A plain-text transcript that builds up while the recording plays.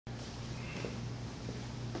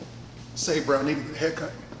Say, bro, I need to get a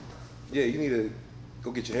haircut. Yeah, you need to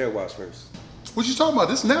go get your hair washed first. What you talking about?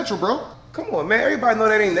 This is natural, bro. Come on, man. Everybody know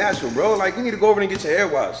that ain't natural, bro. Like, you need to go over there and get your hair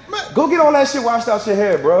washed. Man. Go get all that shit washed out your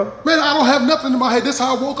hair, bro. Man, I don't have nothing in my head. This is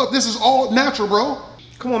how I woke up. This is all natural, bro.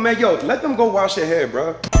 Come on, man. Yo, let them go wash your hair,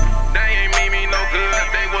 bro. They ain't mean me no good.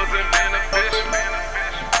 They wasn't beneficial.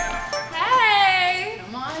 Hey.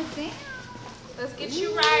 Come on, damn. Let's get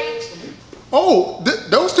you right. Oh,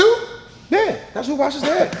 those two? Yeah, that's who washes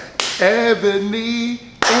their hair. Ebony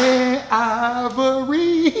and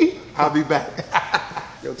Ivory. I'll be back.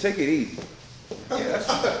 Yo, take it easy. Yeah,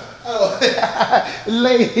 Oh,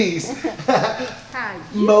 ladies. How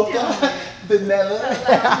you Mocha, vanilla.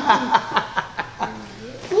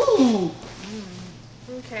 Ooh.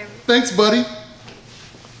 Okay. Thanks, buddy.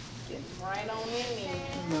 Get right on in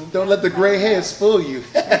there. Don't let the gray hairs fool you.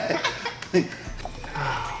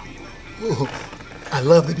 Ooh, I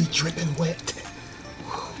love to be dripping wet.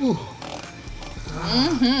 Ooh.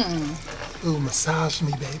 Ooh, massage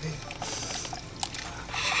me, baby.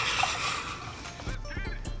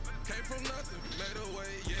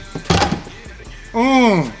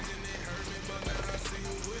 Ooh.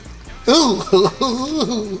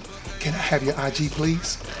 Can I have your IG,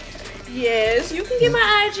 please? Yes, you can get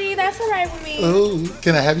my IG. That's all right with me. Ooh,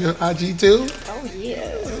 can I have your IG too? Oh,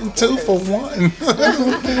 yeah. 2 for 1.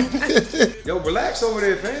 Yo, relax over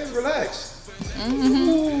there, fam. Relax.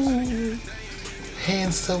 Ooh,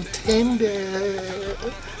 hands so tender.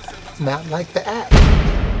 Not like the app.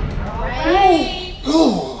 Right.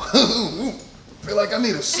 Ooh, feel like I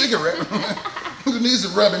need a cigarette. Who needs a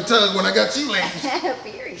rub and tug when I got you ladies?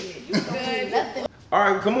 Period. You good. Nothing.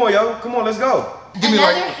 All right, come on, yo. Come on, let's go. Give me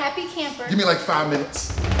Another like, happy camper. give me like 5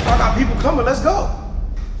 minutes. I got people coming. Let's go.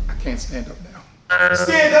 I can't stand up now.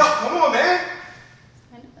 Stand up. Come on, man.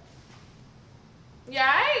 You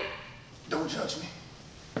alright? Don't judge me.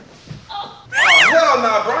 Oh, hell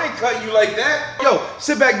nah, bro. I ain't cutting you like that. Yo,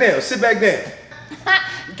 sit back down. Sit back down.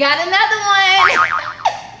 Got another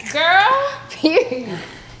one. Girl. Period.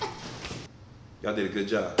 Y'all did a good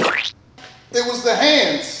job. It was the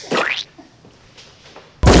hands.